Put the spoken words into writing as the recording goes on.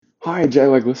Hi,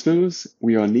 JLEG listeners.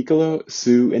 We are Nicola,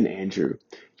 Sue, and Andrew,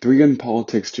 three young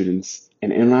politics students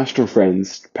and international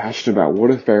friends passionate about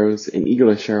world affairs and eager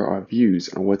to share our views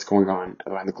on what's going on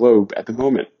around the globe at the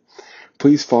moment.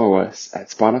 Please follow us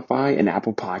at Spotify and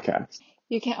Apple Podcasts.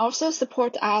 You can also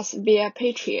support us via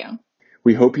Patreon.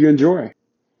 We hope you enjoy.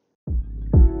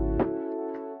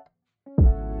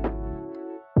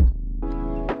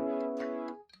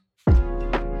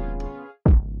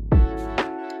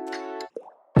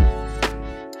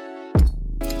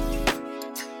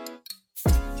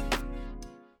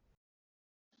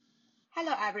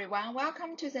 Hello everyone,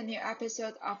 welcome to the new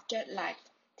episode of Jetlag.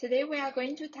 Today we are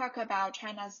going to talk about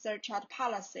China's third child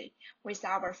policy with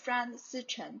our friend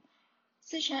Sichen.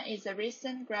 Sichen is a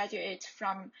recent graduate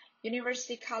from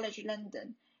University College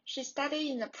London. She studied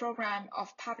in the program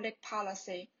of public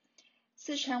policy.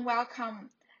 Sichen, welcome.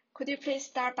 Could you please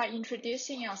start by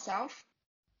introducing yourself?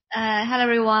 Hello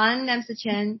everyone, I'm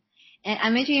Sichen, and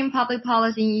I'm majoring in public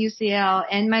policy in UCL,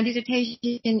 and my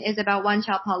dissertation is about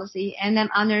one-child policy, and I'm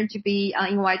honored to be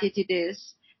invited to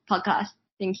this podcast.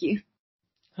 Thank you.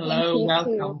 Hello, Thank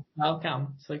you too.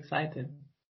 welcome. So excited.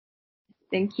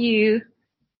 Thank you.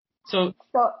 So,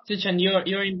 So, Zichen, you're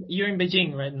in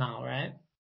Beijing right now, right?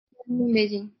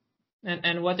 Amazing.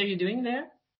 And what are you doing there?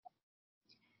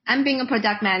 I'm being a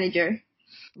product manager.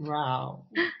 Wow.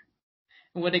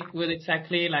 What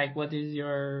exactly, like, what is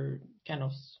your kind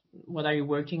of, what are you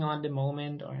working on at the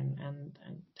moment, or and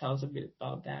tell us a bit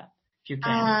about that if you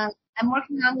can. I'm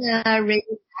working on a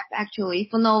radio app actually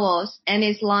for novels, and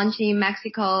it's launched in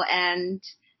Mexico and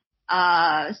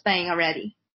Spain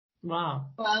already.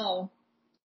 Wow.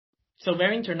 So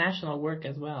very international work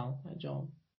as well, Joel.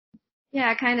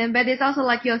 Yeah, kind of. But it's also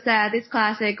like you said, it's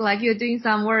classic. Like you're doing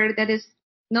some work that is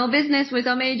no business with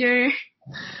a major.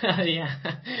 Yeah.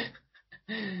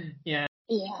 Yeah.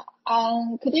 Yeah.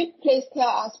 Could you please tell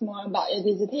us more about your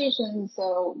dissertation?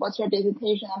 So, what's your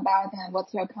dissertation about, and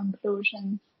what's your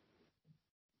conclusion?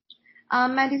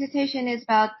 My dissertation is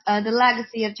about the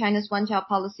legacy of China's one-child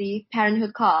policy,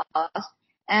 parenthood cost,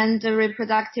 and the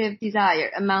reproductive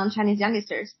desire among Chinese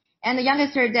youngsters. And the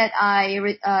youngster that I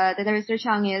research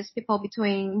on is people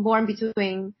born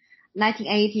between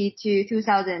 1980 to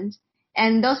 2000,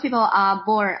 and those people are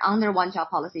born under one-child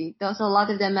policy. So a lot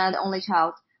of them are the only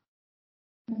child.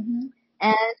 Mm-hmm.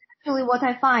 And actually, what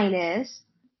I find is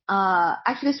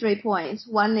actually 3 points.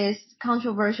 One is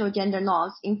controversial gender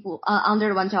norms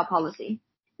under one-child policy.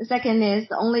 The second is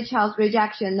the only child's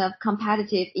rejection of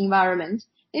competitive environment.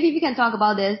 Maybe if you can talk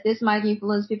about this, this might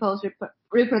influence people's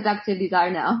reproductive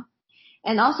desire now.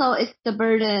 And also, it's the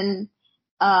burden,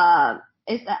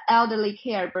 it's the elderly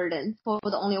care burden for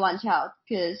the only one child,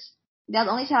 because they're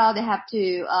the only child, they have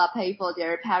to pay for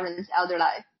their parents' elder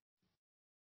life.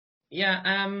 Yeah,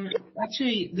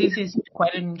 actually, this is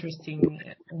quite an interesting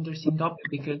topic,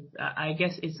 because I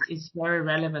guess it's very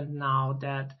relevant now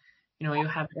that, you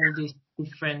have all these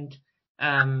different,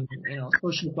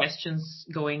 social questions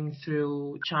going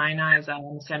through China. As I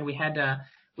understand, we had an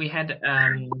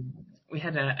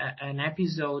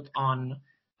episode on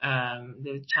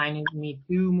the Chinese Me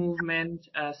Too movement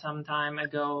some time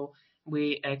ago.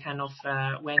 We kind of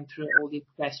went through all these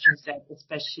questions that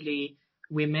especially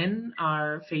women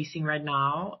are facing right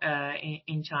now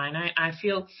in China. I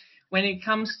feel when it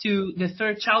comes to the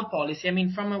third child policy, I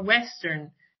mean, from a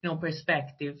Western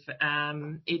perspective,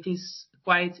 it is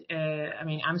quite.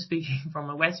 I'm speaking from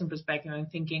a Western perspective. I'm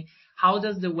thinking, how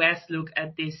does the West look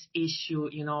at this issue,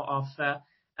 of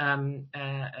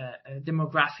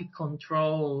demographic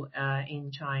control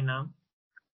in China?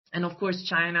 And of course,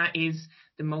 China is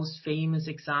the most famous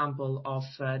example of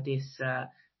this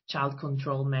child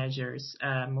control measures,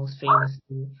 most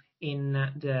famously in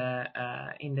the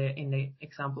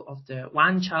example of the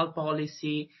one-child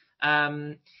policy.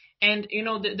 And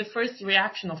the first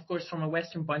reaction, of course, from a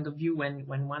Western point of view, when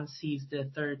one sees the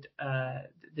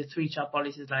three-child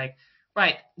policy, is like,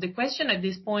 right. The question at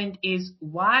this point is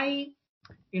why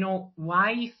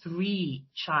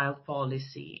three-child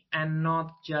policy and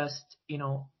not just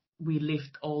we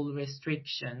lift all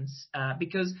restrictions,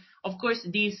 because of course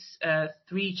this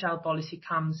three-child policy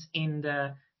comes in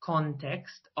the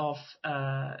context of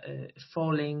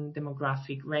falling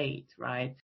demographic rate,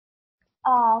 right?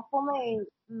 For me,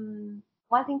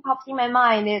 one thing pops in my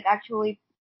mind is actually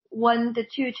when the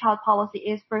two-child policy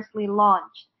is firstly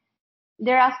launched,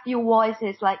 there are few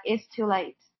voices like it's too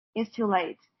late, it's too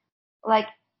late. Like,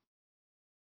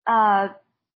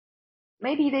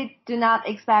 maybe they do not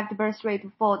expect the birth rate to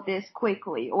fall this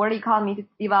quickly or the economy to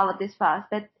develop this fast.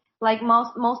 But like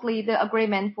mostly the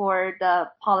agreement for the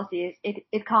policy is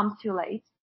it comes too late.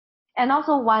 And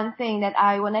also one thing that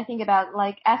when I think about,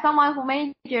 like, as someone who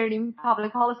majored in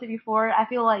public policy before, I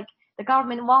feel like the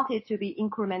government wants it to be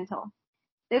incremental.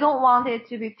 They don't want it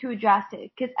to be too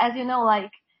drastic. Cause as you know,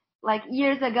 like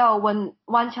years ago when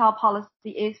one child policy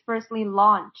is firstly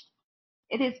launched,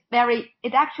 it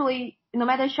actually, no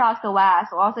matter shocks the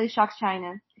West or also shocks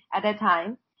China at that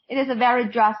time, it is a very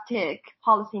drastic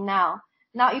policy now.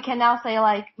 Now you can now say,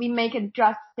 like, we make it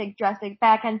drastic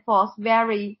back and forth,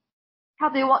 very, how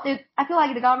they want it. I feel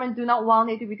like the government do not want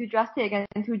it to be too drastic and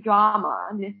too drama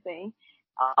on this thing.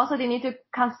 Also, they need to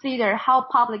consider how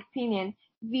public opinion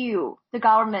view their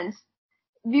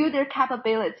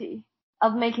capability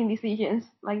of making decisions.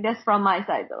 Like, that's from my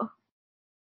side though.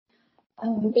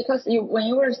 Because when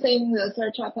you were saying the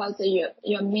third child policy,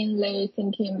 you're mainly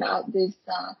thinking about this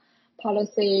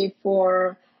policy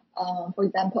for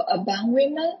example, urban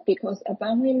women, because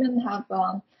urban women have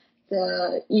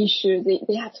the issue,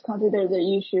 they have to consider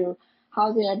the issue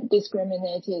how they are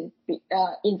discriminated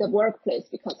in the workplace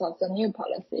because of the new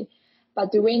policy.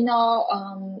 But do we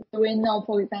know,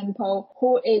 for example,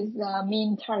 who is the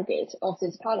main target of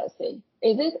this policy?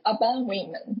 Is it urban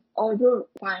women or rural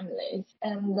families?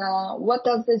 And what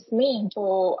does this mean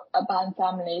for urban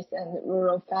families and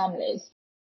rural families?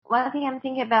 One thing I'm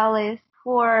thinking about is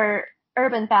for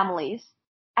urban families.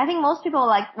 I think most people,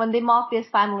 like, when they mock this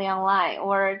family online,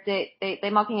 or they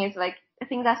mocking it, like,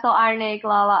 things are so ironic,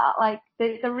 like,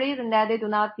 the reason that they do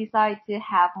not decide to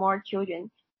have more children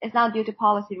is not due to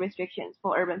policy restrictions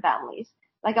for urban families.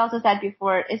 Like I also said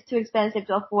before, it's too expensive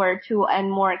to afford 2 and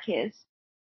more kids.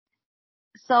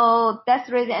 So that's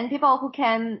the reason. And people who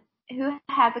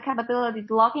have the capability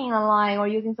to log in online or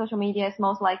using social media is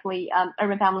most likely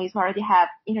urban families who already have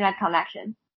internet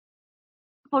connection.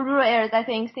 For rural areas, I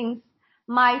think things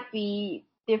might be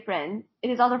different. It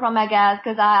is also from my guess,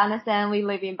 because I understand we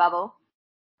live in bubble.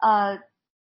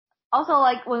 Also,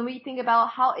 like, when we think about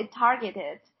how it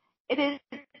targeted, it is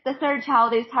the third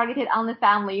child is targeted on the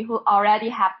family who already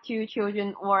have 2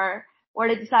 children, or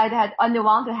they decide and they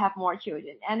want to have more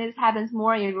children. And it happens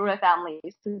more in rural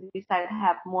families who decide to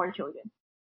have more children.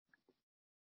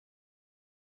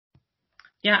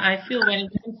 Yeah, I feel when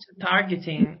it comes to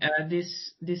targeting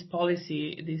this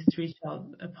policy, this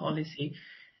three-child policy,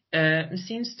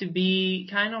 seems to be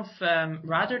kind of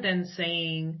rather than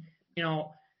saying, you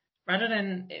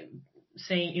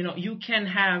can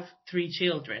have 3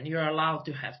 children, you're allowed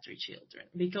to have 3 children,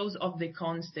 because of the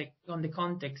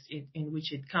context in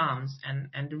which it comes,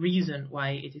 and the reason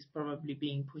why it is probably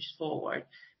being pushed forward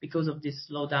because of this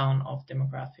slowdown of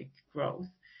demographic growth.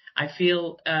 I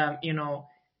feel,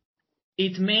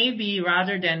 it may be,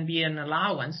 rather than be an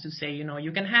allowance to say,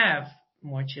 you can have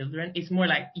more children, it's more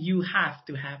like you have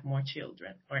to have more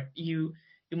children, or you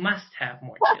must have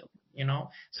more children,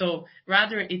 So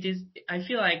rather it is, I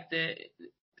feel like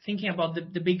thinking about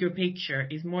the bigger picture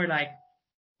is more like,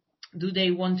 do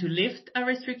they want to lift a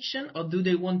restriction, or do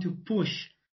they want to push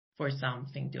for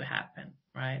something to happen,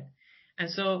 right? And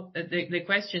so the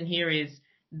question here is,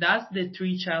 does the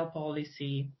 3-child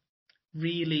policy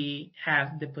really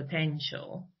have the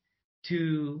potential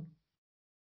to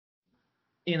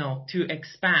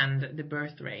expand the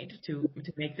birth rate, to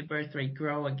make the birth rate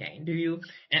grow again? Do you,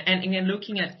 and again,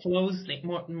 looking at it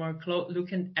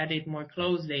more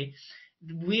closely,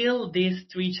 will this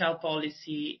 3-child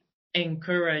policy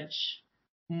encourage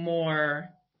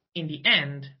more, in the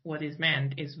end, what is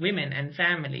meant is women and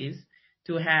families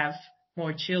to have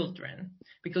more children?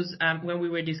 Because when we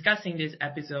were discussing this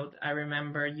episode, I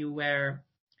remember you were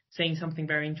saying something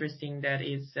very interesting, that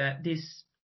is this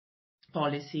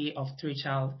policy of 3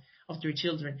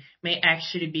 children may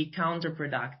actually be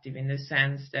counterproductive, in the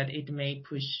sense that it may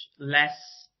push less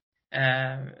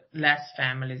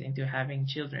families into having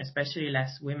children, especially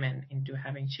less women into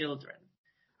having children.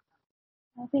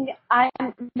 I think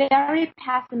I'm very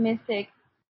pessimistic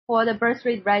for the birth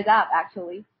rate rise up,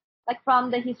 actually, like, from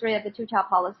the history of the 2-child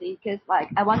policy, because, like,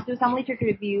 I want to do some literature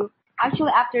review.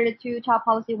 Actually, after the 2-child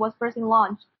policy was first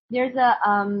launched, there's a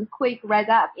quick rise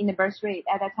up in the birth rate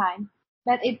at that time,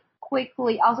 but it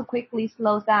quickly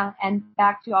slows down and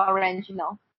back to our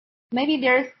original. Maybe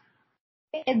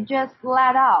it just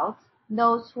let out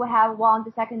those who have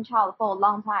wanted the second child for a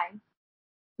long time.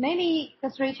 Maybe the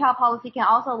 3-child policy can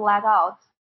also let out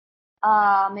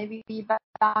maybe a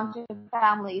bunch of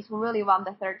families who really want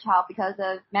the third child because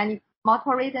of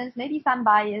multiple reasons, maybe some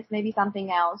bias, maybe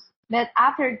something else. But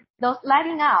after those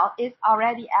letting out is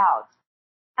already out,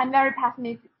 I'm very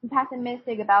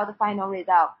pessimistic about the final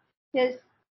result, because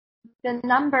the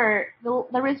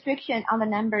restriction on the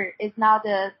number is not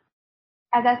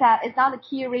as I said, it's not the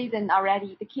key reason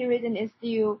already. The key reason is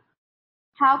still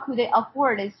how could they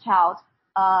afford this child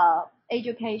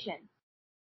education?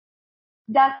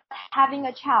 Does having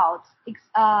a child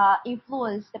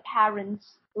influence the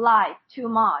parents' life too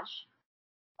much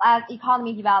as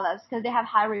economy develops, because they have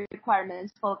higher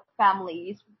requirements for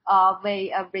families'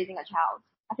 way of raising a child?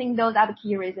 I think those are the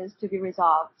key reasons to be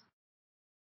resolved.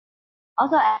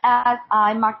 Also, as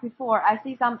I marked before, I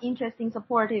see some interesting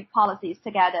supportive policies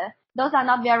together. Those are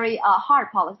not very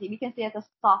hard policy. We can see as the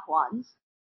soft ones.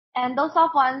 And those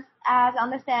soft ones, as I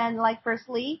understand, like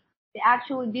firstly, they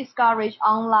actually discourage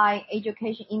online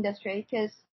education industry,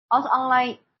 because also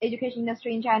online education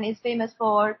industry in China is famous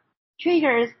for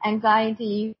triggers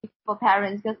anxiety for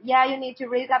parents, because yeah, you need to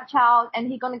raise up a child and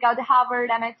he's gonna go to Harvard,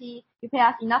 MIT, you pay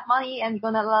us enough money and you're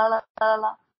gonna la la la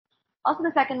la. Also,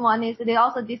 the second one is they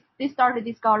also they start to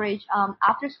discourage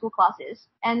after school classes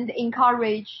and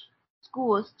encourage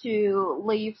schools to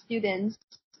leave students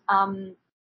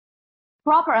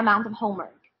proper amount of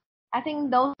homework. I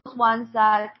think those ones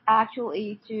that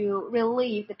actually to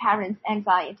relieve the parents'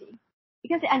 anxiety,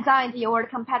 because the anxiety or the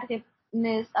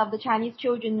competitiveness of the Chinese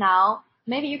children now,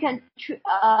 maybe you can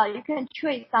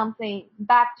trace something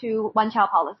back to one-child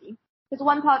policy, because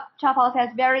one-child policy has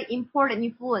very important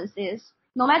influences.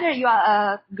 No matter you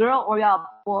are a girl or you are a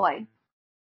boy.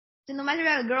 So no matter you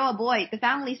are a girl or boy, the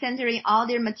family centering all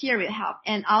their material help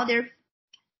and all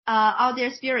their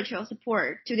spiritual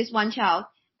support to this one child,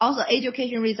 also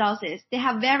education resources, they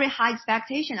have very high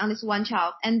expectation on this one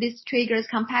child, and this triggers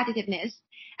competitiveness.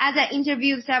 As I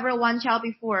interviewed several one child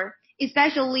before,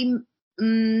 especially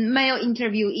male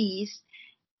interviewees,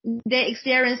 they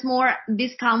experience more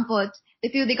discomfort. They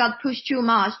feel they got pushed too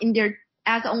much in their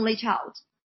as only child.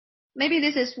 Maybe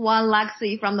this is one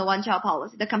legacy from the one-child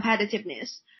policy, the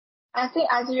competitiveness. I think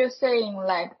as you're saying,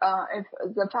 like, if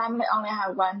the family only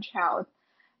have one child,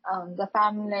 the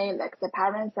family, like the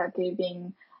parents are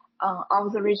giving all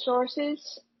the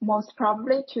resources, most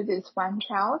probably to this one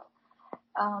child.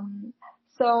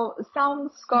 So some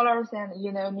scholars and,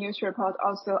 news report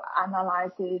also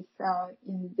analyzes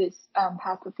in this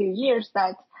past few years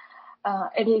that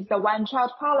it is the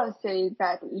one-child policy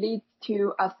that leads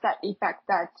to a side effect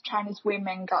that Chinese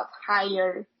women got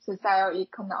higher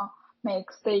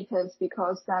socio-economic status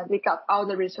because they got all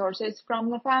the resources from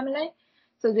the family.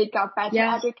 So they got better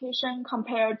education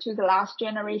compared to the last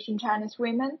generation Chinese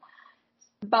women.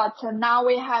 But now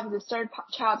we have the third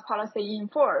child policy in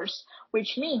force,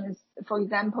 which means, for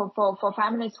example, for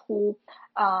families who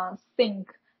think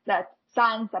that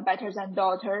sons are better than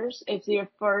daughters, if their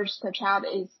first child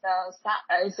is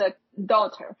a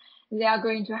daughter, they are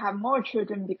going to have more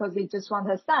children because they just want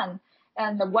a son.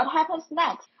 And what happens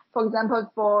next? For example,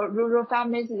 for rural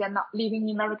families, they are not living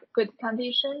in very good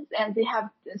conditions, and they have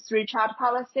three-child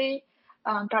policy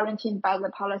guaranteed by the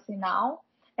policy now,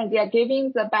 and they are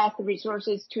giving the best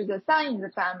resources to the son in the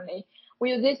family.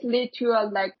 Will this lead to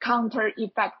a counter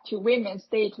effect to women's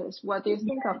status? What do you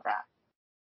think of that?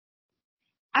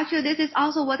 Actually, this is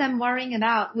also what I'm worrying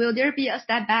about. Will there be a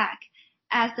step back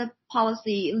as the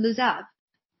policy loses up?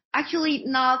 Actually,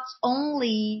 not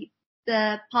only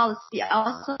the policy,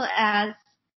 also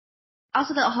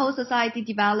the whole society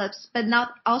develops, but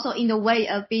not also in the way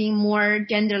of being more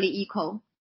genderly equal.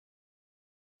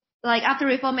 Like after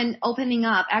reform and opening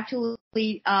up, actually,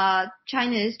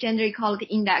 China's gender equality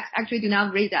index actually do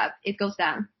not raise up; it goes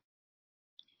down.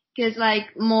 Because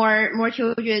more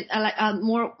children,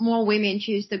 more women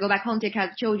choose to go back home to take care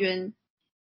of children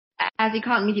as the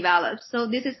economy develops. So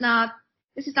this is not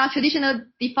traditionally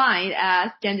defined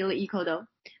as genderly equal though.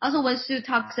 Also, when Sue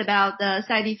talks about the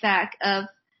side effect of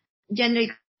gender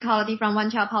equality from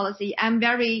one-child policy, I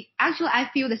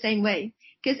feel the same way.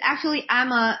 Because actually, I'm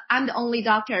the only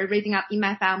doctor raising up in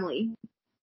my family.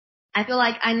 I feel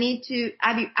like I'm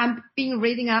being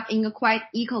raising up in a quite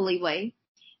equally way.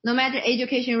 No matter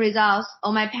education results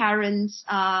or my parents'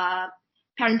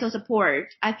 parental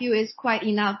support, I feel it's quite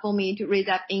enough for me to raise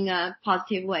up in a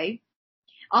positive way.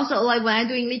 Also, when I'm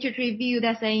doing literature review,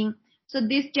 they're saying, so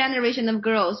this generation of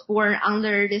girls born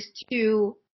under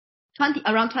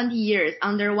around 20 years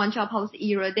under one-child policy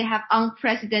era, they have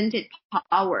unprecedented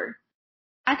power.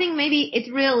 I think maybe it's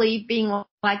really being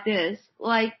like this,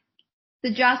 like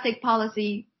the drastic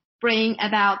policy bring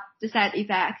about the side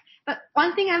effect. But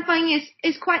one thing I'm finding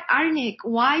is quite ironic.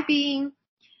 Why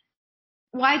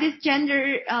this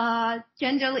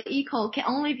genderly equal can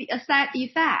only be a side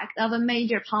effect of a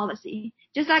major policy.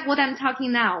 Just like what I'm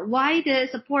talking now. Why the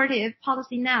supportive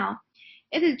policy now?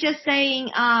 It is just saying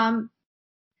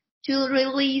to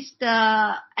release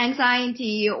the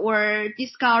anxiety or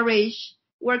discourage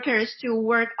workers to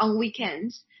work on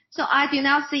weekends. So I do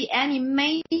not see any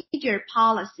major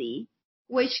policy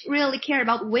which really care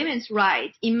about women's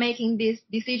rights in making these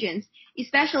decisions,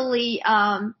 especially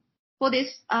for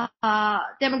this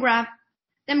demographics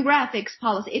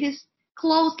policy. It is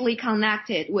closely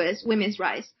connected with women's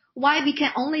rights. Why we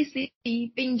can only see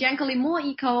being generally more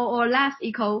equal or less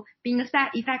equal being the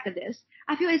effect of this.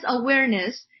 I feel it's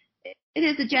awareness. It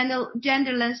is a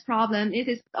genderless problem. It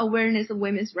is awareness of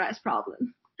women's rights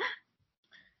problem.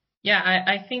 Yeah,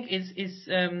 I think is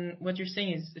what you're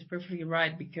saying is perfectly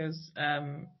right, because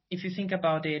if you think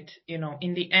about it,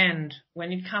 in the end,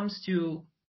 when it comes to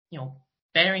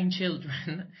bearing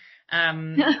children,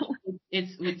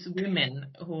 it's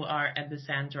women who are at the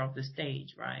center of the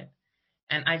stage, right?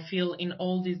 And I feel in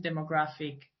all these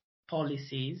demographic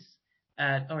policies,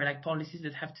 or like policies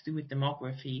that have to do with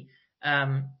demography,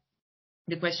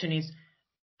 the question is,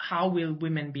 how will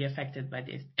women be affected by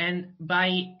this? And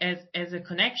as a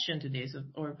connection to this,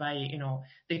 or by,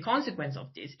 the consequence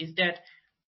of this is that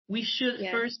we should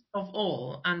first of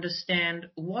all understand,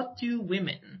 what do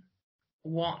women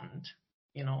want?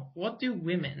 What do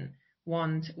women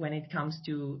want when it comes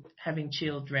to having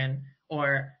children?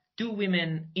 Or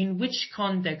in which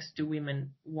context do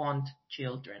women want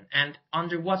children? And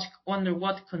under what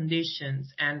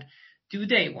conditions? And do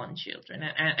they want children?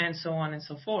 And so on and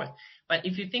so forth. But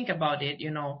if you think about it,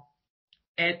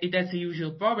 that's a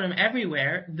usual problem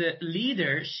everywhere. The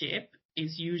leadership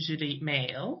is usually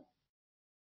male,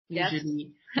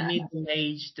 usually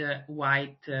middle-aged,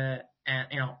 white,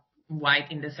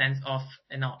 white in the sense of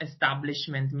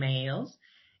establishment males,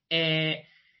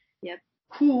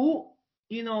 who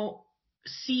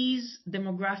sees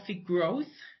demographic growth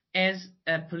as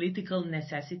a political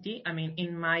necessity. I mean,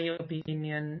 in my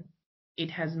opinion,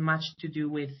 it has much to do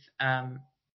with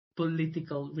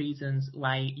political reasons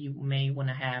why you may want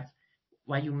to have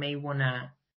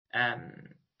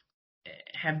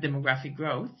demographic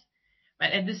growth.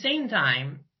 But at the same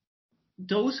time,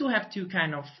 those who have to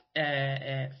kind of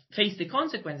face the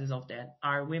consequences of that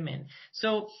are women.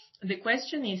 So the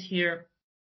question is here,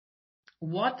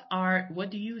 what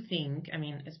do you think, I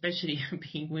mean, especially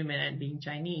being women and being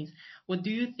Chinese, what do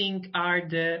you think are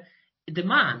the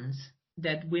demands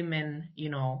that women,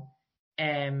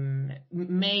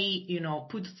 may,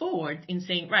 put forward in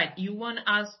saying, right, you want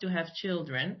us to have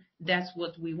children, that's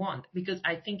what we want? Because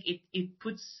I think it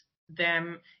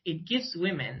gives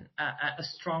women a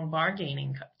strong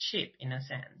bargaining chip in a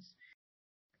sense.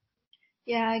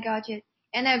 Yeah, I got you.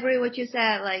 And I agree with what you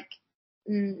said.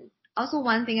 Also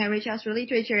one thing I researched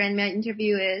literature and my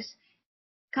interview is,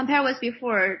 compared with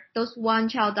before, those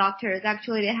one-child doctors,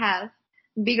 actually they have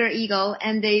bigger ego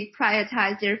and they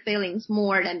prioritize their feelings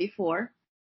more than before.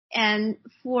 And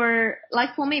for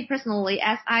me personally,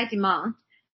 as I demand,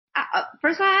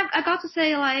 first I got to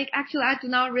say, actually I do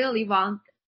not really want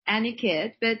any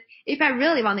kid, but if I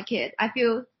really want a kid, I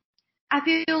feel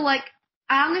like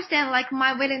I understand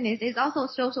my willingness is also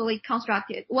socially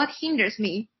constructed. What hinders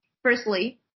me,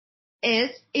 firstly,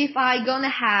 is if I gonna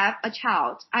have a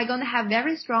child, I gonna have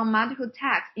very strong motherhood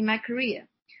tax in my career.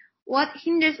 What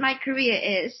hinders my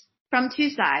career is from two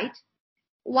sides.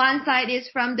 One side is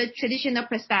from the traditional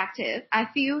perspective. I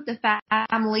feel the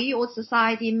family or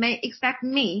society may expect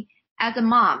me as a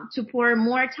mom to pour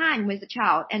more time with the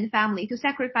child and family, to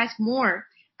sacrifice more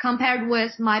compared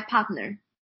with my partner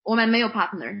or my male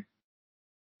partner.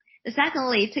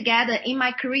 Secondly, together in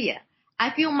my career, I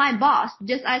feel my boss,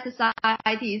 just as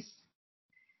society's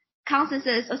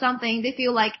consensus or something, they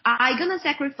feel like I'm gonna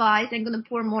sacrifice and gonna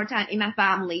pour more time in my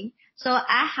family. So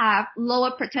I have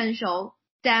lower potential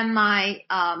than my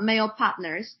male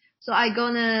partners. So I'm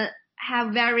gonna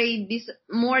have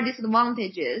more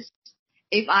disadvantages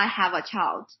if I have a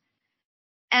child.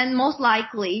 And most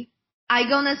likely,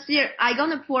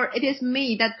 it is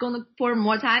me that's gonna pour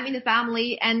more time in the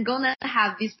family and gonna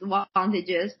have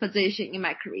disadvantageous position in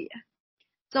my career.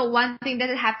 So one thing that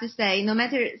I have to say,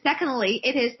 secondly,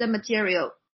 it is the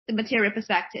material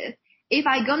perspective. If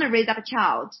I gonna raise up a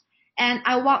child and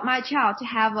I want my child to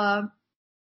have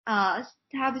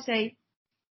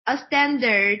a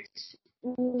standard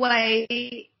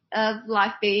way of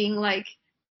life being,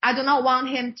 I do not want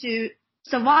him to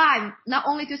survive, not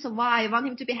only to survive, I want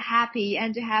him to be happy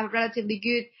and to have a relatively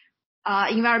good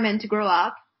environment to grow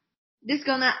up. This is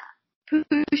gonna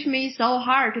push me so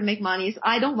hard to make money. So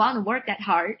I don't want to work that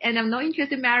hard, and I'm not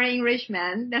interested in marrying rich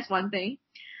men. That's one thing.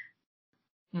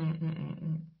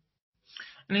 And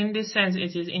in this sense,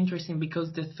 it is interesting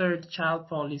because the third child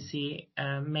policy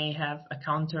may have a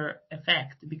counter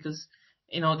effect, because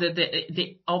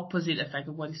the opposite effect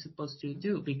of what it's supposed to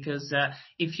do. Because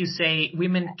if you say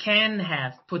women can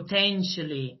have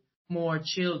potentially more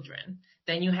children,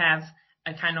 then you have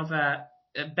a kind of a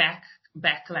back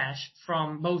backlash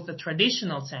from both the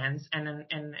traditional sense and a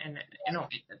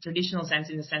traditional sense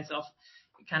in the sense of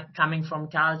coming from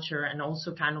culture and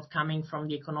also kind of coming from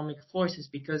the economic forces,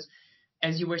 because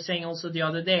as you were saying also the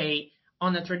other day,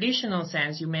 on a traditional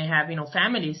sense, you may have,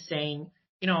 families saying,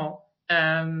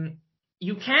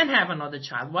 you can have another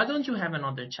child. Why don't you have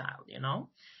another child? And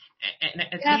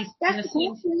at least in a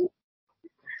sense,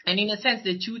 and in a sense,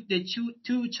 the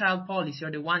two-child policy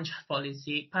or the one-child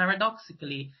policy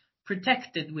paradoxically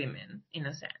protected women in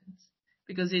a sense,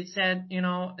 because it said, you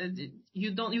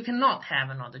cannot have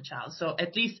another child. So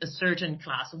at least a certain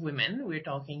class of women we're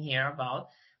talking here about,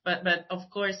 but of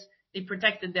course it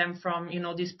protected them from,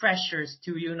 these pressures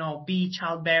to, be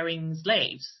childbearing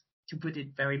slaves, to put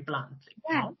it very bluntly.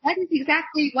 Yeah, that is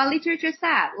exactly what literature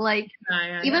said. Like,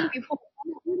 even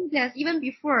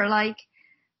before, like,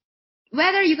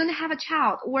 whether you're going to have a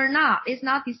child or not is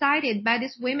not decided by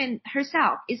this woman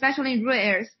herself, especially in rural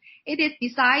areas. It is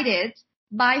decided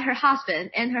by her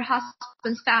husband and her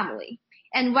husband's family,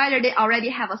 and whether they already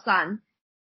have a son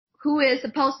who is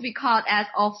supposed to be called as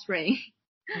offspring.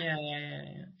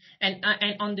 Yeah. And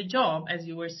on the job, as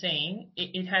you were saying,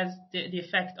 it has the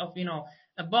effect of,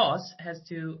 a boss has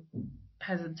to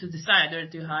decide whether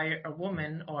to hire a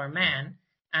woman or a man.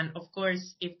 And of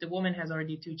course, if the woman has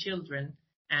already 2 children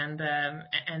and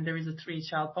there is a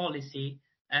 3-child policy,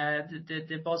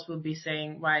 the boss will be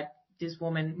saying, right, this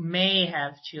woman may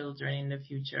have children in the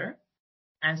future.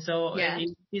 And so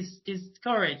is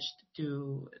discouraged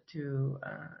to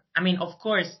of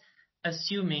course,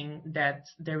 assuming that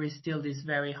there is still this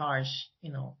very harsh,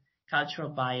 cultural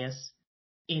bias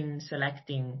in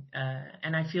selecting.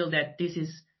 And I feel that this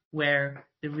is where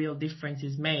the real difference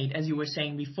is made, as you were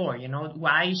saying before.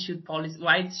 Why should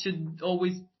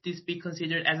always this be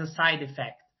considered as a side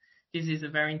effect? This is a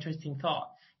very interesting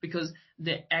thought, because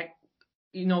the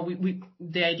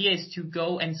idea is to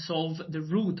go and solve the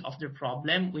root of the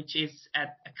problem, which is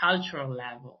at a cultural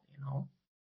level,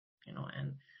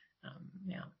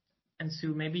 And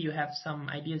Sue, maybe you have some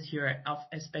ideas here of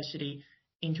especially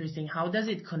interesting. How does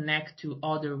it connect to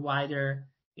other wider,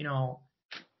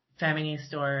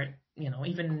 feminist or,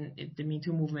 even the Me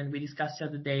Too movement we discussed the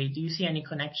other day? Do you see any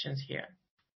connections here?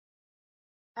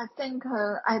 I think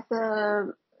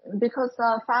because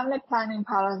family planning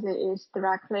policy is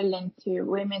directly linked to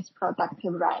women's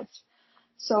productive rights.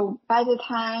 So by the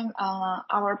time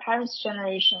our parents'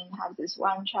 generation has this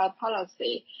one-child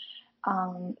policy,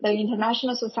 the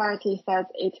international society says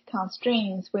it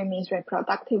constrains women's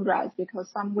reproductive rights, because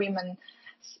some women,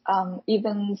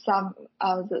 even some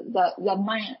of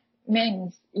the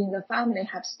men in the family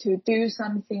have to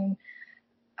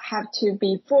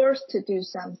be forced to do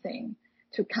something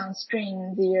to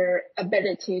constrain their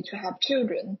ability to have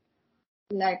children.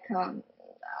 Like,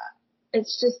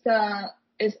 it's just,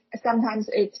 sometimes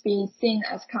it's been seen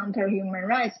as counter human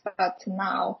rights, but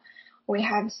now we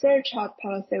have third child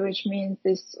policy, which means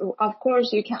this, of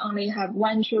course, you can only have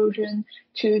 1 children,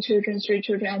 2 children, 3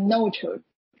 children, and no children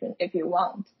if you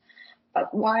want.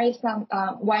 But why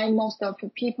most of the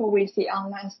people we see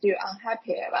online still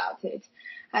unhappy about it?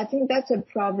 I think that's a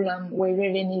problem we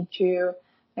really need to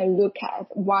look at.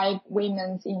 Why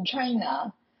women in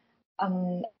China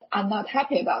are not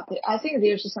happy about it. I think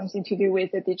there's something to do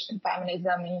with the digital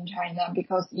feminism in China,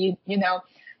 because the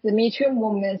Me Too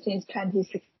movement since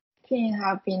 2016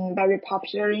 have been very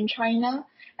popular in China,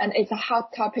 and it's a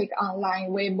hot topic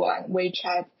online, Weibo and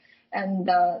WeChat, and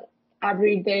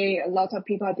every day a lot of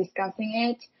people are discussing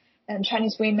it. And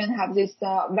Chinese women have this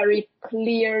very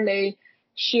clearly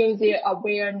show their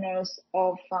awareness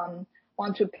of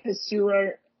want to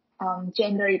pursue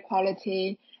gender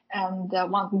equality and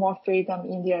want more freedom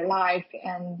in their life,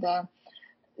 and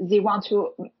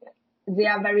they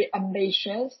are very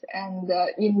ambitious, and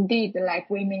indeed, like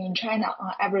women in China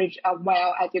on average are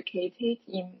well educated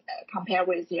compared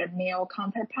with their male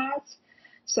counterparts.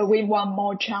 So we want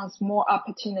more chance, more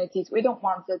opportunities. We don't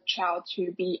want the child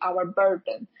to be our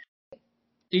burden.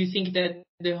 Do you think that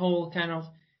the whole kind of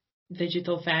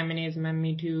digital feminism and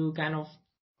Me Too kind of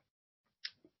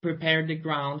prepared the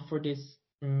ground for this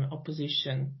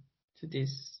opposition to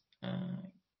this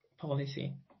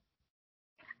policy?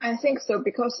 I think so,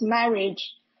 because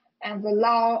marriage and the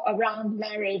law around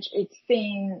marriage, it's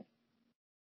being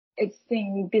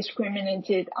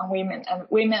discriminated on women, and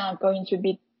women are going to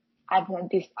be at a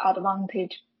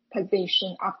disadvantaged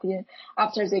position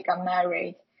after they got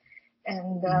married.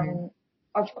 And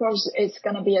of course, it's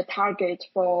going to be a target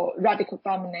for radical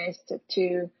feminists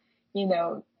to,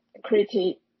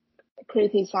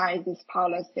 criticize this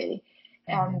policy.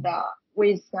 And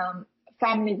with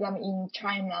feminism in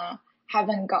China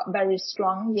haven't got very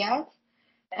strong yet.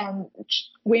 and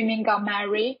women got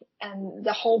married, and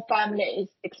the whole family is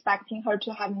expecting her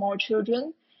to have more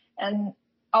children. And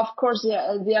of course,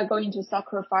 they are going to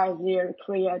sacrifice their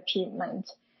career achievement.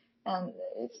 And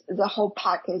the whole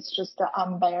package is just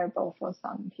unbearable for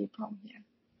some people. Yeah.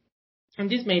 And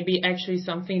this may be actually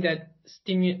something that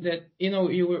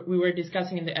we were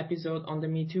discussing in the episode on the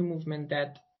Me Too movement,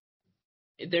 that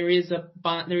there is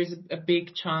a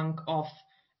big chunk of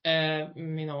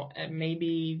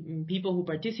maybe people who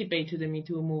participate to the Me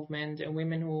Too movement and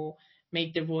women who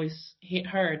make their voice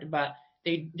heard, but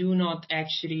they're not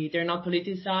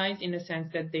politicized in the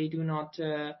sense that they do not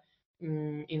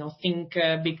think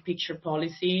big picture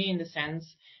policy in the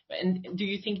sense. And do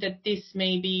you think that this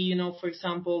may be, for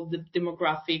example, the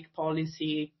demographic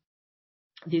policy,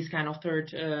 this kind of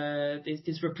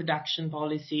this reproduction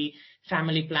policy,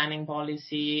 family planning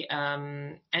policy,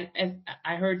 and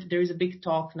I heard there is a big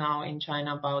talk now in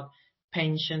China about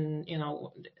pension,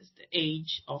 the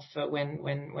age of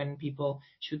when people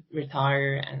should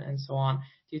retire and so on.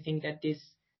 Do you think that this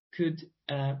could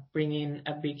bring in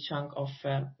a big chunk of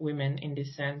women in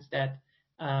this sense that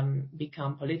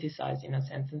become politicized in a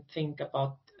sense and think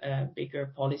about bigger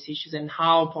policy issues and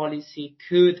how policy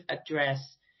could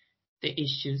address the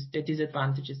issues, the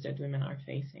disadvantages that women are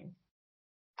facing?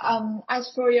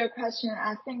 As for your question,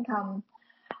 I think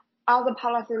all the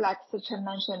policy, like Sichen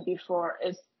mentioned before,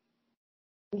 it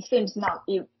seems not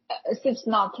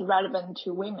relevant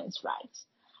to women's rights.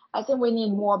 I think we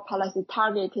need more policy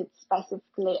targeted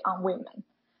specifically on women.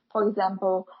 For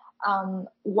example,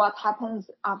 what happens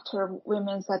after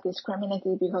women are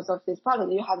discriminated because of this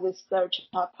policy? You have this third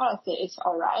child policy, it's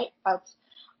all right, but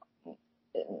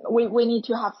we need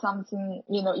to have something,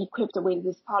 equipped with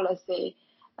this policy.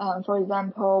 For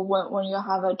example, when you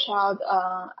have a child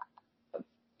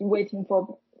waiting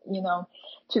for,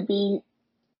 to be,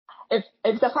 if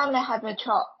the family have a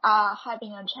child,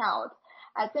 having a child,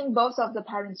 I think both of the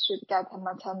parents should get a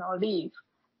maternal leave.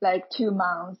 Like 2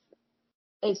 months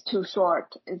is too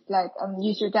short. It's like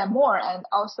you should get more, and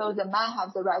also the man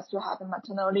has the right to have a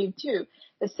maternal leave too.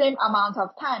 The same amount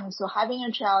of time. So having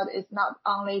a child is not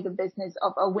only the business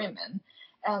of a woman,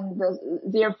 and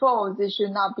therefore they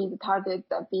should not be the target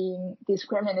of being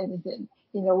discriminated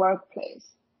in the workplace.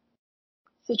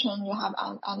 Sichen, you have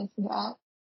anything to add?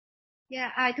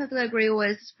 Yeah, I totally agree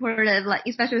with supportive,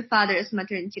 especially fathers'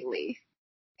 maternity leave.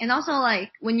 And also,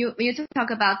 when you talk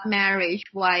about marriage,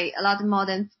 why a lot of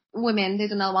modern women, they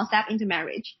do not want to step into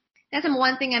marriage. That's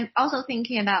one thing I'm also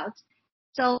thinking about.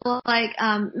 So,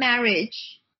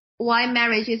 marriage, why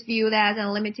marriage is viewed as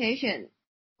a limitation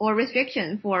or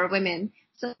restriction for women.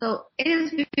 So it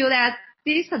is viewed as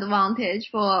disadvantage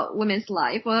for women's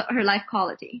life, for her life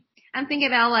quality. I'm thinking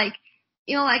about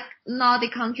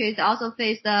Nordic countries also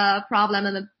face the problem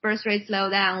of the birth rate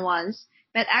slowdown once,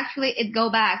 but actually it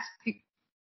go back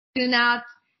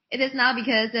it is not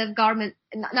because of government,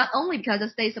 not only because of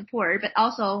state support, but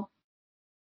also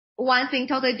one thing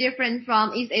totally different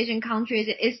from East Asian countries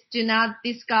is do not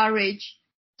discourage.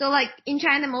 So in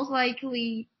China, most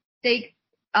likely they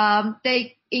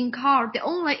only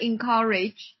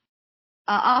encourage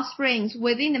offsprings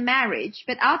within the marriage,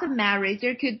 but out of marriage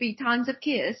there could be tons of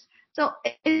kids. So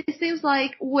it seems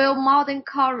like will modern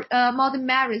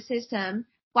marriage system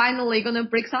finally gonna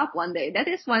break up one day? That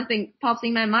is one thing pops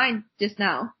in my mind just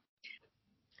now.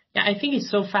 Yeah, I think it's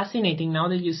so fascinating now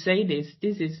that you say this.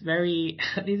 This is very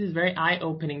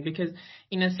eye-opening, because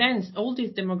in a sense, all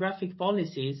these demographic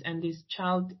policies and this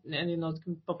child and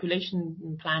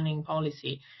population planning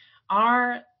policy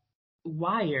are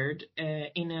wired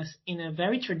in a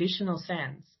very traditional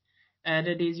sense.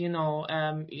 That is, you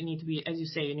need to be, as you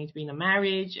say, you need to be in a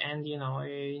marriage, and you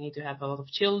need to have a lot of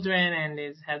children, and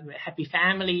have a happy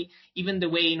family. Even the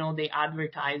way they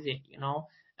advertise it,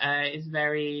 is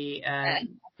very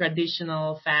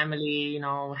traditional family,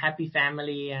 happy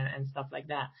family and stuff like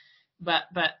that. But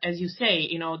as you say,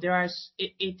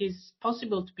 it is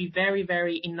possible to be very,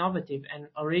 very innovative and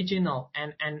original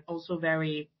and also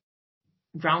very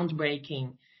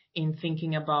groundbreaking in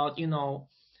thinking about,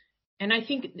 and I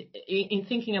think in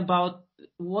thinking about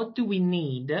what do we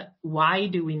need, why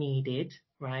do we need it,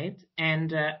 right?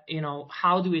 And,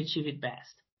 how do we achieve it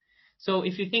best? So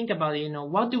if you think about it,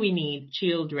 what do we need?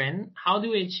 Children. How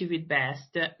do we achieve it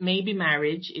best? Maybe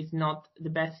marriage is not the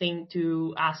best thing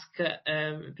to ask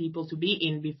people to be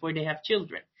in before they have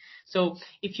children. So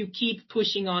if you keep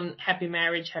pushing on happy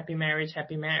marriage, happy marriage,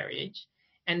 happy marriage,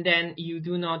 and then you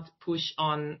do not push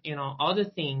on, other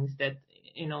things that,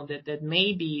 that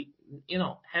maybe,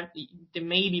 they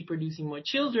may be producing more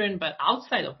children, but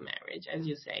outside of marriage, as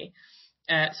you say,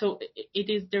 So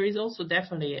there is also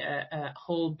definitely a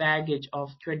whole baggage of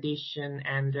tradition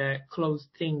and closed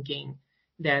thinking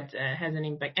that has an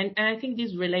impact. And I think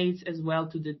this relates as well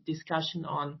to the discussion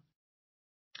on,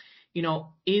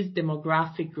 is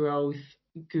demographic growth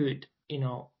good?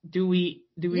 Do we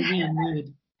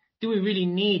really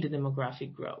need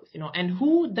demographic growth? And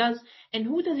who does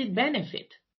it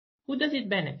benefit? Who does it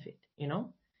benefit?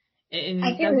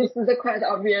 I think this is quite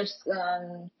obvious,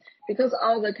 because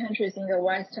all the countries in the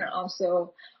Western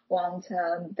also want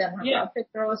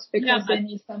demographic growth, because they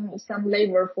need some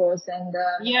labor force, and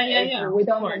if we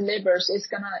don't have laborers, it's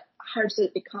gonna hurt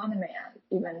the economy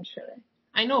eventually.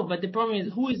 I know, but the problem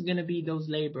is, who is gonna be those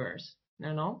laborers?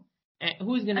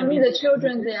 Who is gonna be the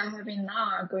children they are having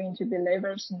now are going to be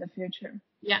laborers in the future.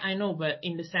 Yeah, I know, but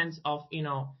in the sense of,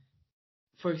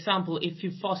 for example, if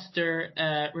you foster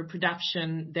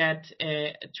reproduction that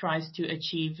tries to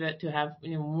achieve to have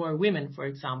more women, for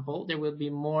example, there will be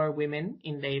more women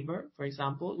in labor, for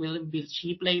example. Will it be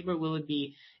cheap labor? Will it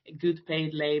be good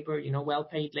paid labor, well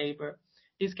paid labor?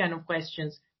 These kind of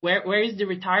questions. Where is the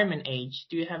retirement age?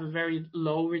 Do you have a very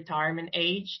low retirement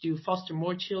age? Do you foster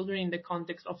more children in the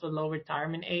context of a low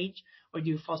retirement age? Or do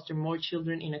you foster more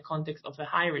children in a context of a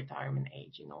high retirement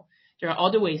age? There are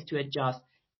other ways to adjust.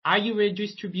 Are you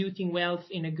redistributing wealth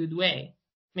in a good way?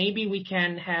 Maybe we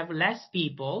can have less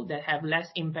people that have less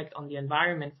impact on the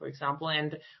environment, for example,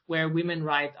 and where women's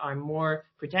rights are more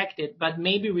protected, but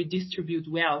maybe redistribute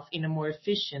wealth in a more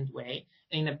efficient way,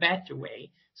 in a better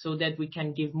way, so that we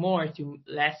can give more to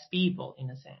less people, in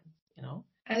a sense,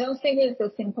 I don't think it's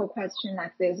a simple question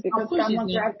like this, because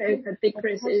demographic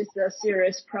decrease is a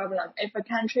serious problem. If a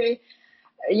country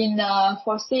in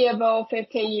foreseeable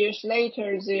 50 years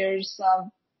later, there's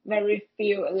very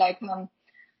few,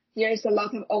 there's a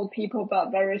lot of old people,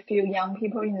 but very few young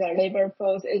people in the labor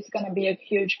force, it's going to be a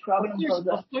huge problem for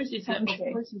the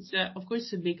country. Of course,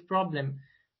 it's a big problem,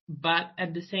 but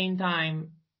at the same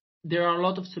time, there are a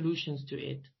lot of solutions to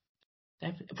it.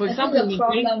 For example, the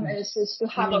problem is to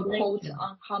have a quote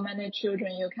on how many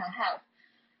children you can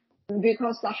have,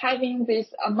 because having this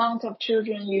amount of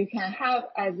children you can have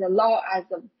as a law, as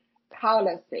a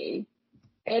policy,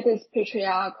 it is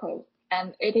patriarchal,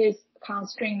 and it is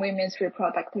constraining women's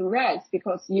reproductive rights,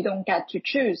 because you don't get to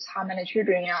choose how many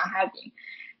children you are having,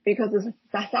 because the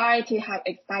society have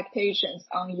expectations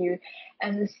on you.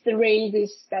 And this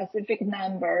specific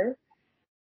number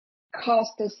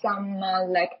caused some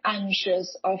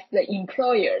anxious of the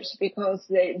employers, because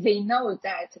they know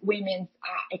that women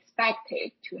are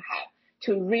expected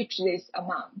to reach this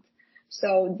amount.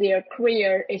 So their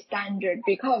career is standard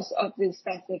because of this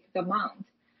specific amount.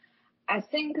 I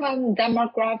think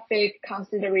demographic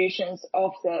considerations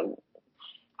of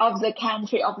the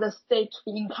country, of the state,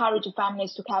 to encourage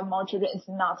families to have more children is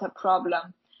not a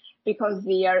problem, because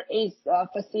there is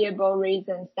foreseeable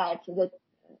reasons that the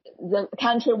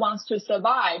country wants to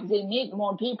survive. They need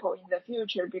more people in the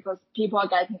future, because people are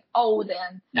getting old.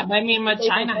 And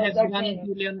China has 1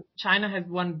 billion. China has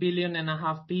 1.5 billion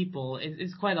people.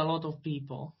 It's quite a lot of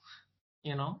people.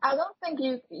 I don't think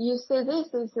you say this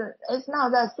it's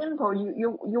not that simple.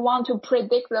 You want to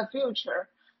predict the future.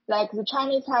 Like the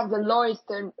Chinese have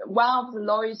one of the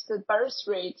lowest birth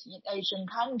rates in Asian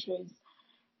countries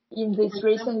in these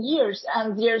recent years,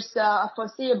 and there's a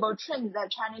foreseeable trend that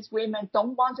Chinese women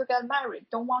don't want to get married,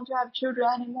 don't want to have children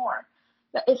anymore.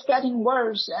 It's getting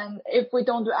worse, and if we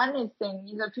don't do anything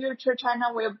in the future,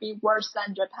 China will be worse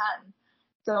than Japan.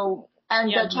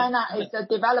 China is a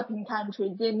developing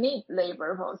country. They need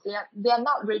labor force. They are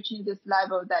not reaching this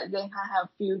level that they can have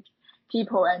few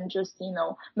people and just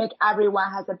make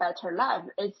everyone has a better life.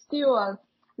 It's still a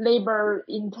labor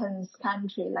intense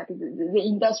country. Like the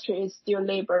industry is still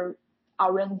labor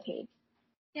oriented.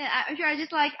 Yeah,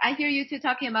 I hear you two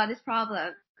talking about this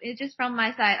problem. It's just from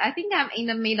my side. I think I'm in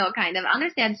the middle, kind of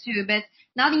understand too, but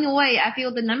not in a way. I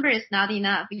feel the number is not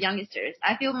enough for youngsters.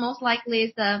 I feel most likely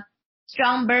it's a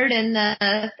strong burden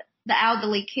of the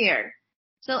elderly care.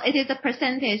 So it is a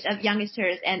percentage of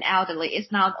youngsters and elderly.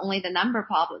 It's not only the number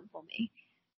problem for me.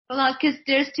 But because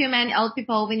there's too many old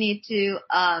people, we need to,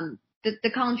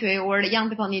 the country or the young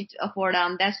people need to afford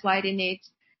them. That's why they need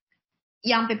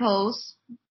young people's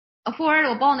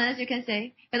affordable bonus, you can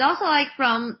say. But also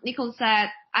from Nicole said,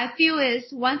 I feel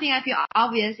one thing I feel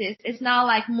obvious is it's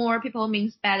not more people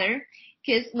means better.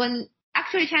 Because when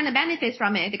actually China benefits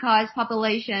from it, because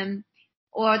population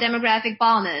or demographic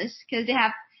bonus, because they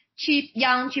have cheap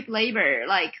labor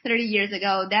 30 years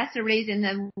ago. That's the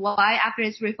reason why after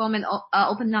its reform and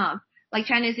open up,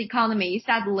 China's economy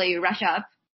suddenly rush up.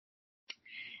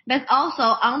 But also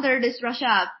under this rush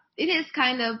up, it is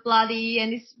kind of bloody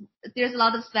and there's a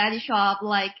lot of sweaty shop,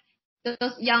 like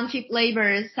those young cheap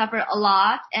laborers suffer a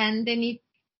lot and they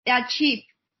are cheap,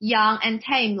 young and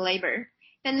tame labor.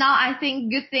 And now I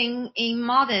think good thing in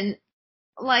modern,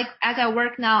 like as I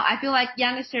work now, I feel like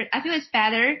I feel it's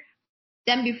better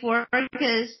than before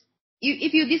because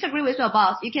if you disagree with your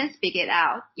boss, you can speak it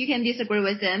out. You can disagree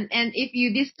with them. And if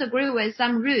you disagree with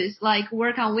some rules, like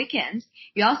work on weekends,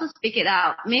 you also speak it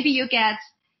out. Maybe you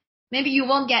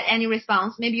won't get any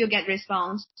response. Maybe you get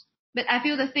response. But I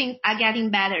feel the things are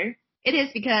getting better. It is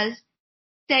because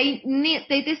they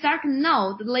start to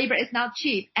know the labor is not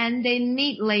cheap and they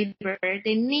need labor.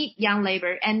 They need young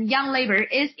labor and young labor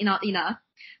is not enough.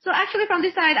 So actually from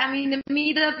this side, I'm in the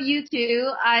middle of you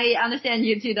two. I understand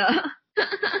you two though.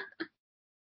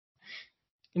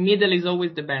 The middle is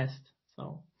always the best.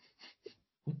 So.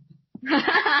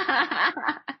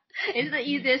 It's the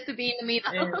easiest to be in the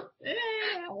middle.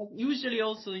 Usually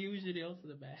also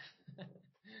the best.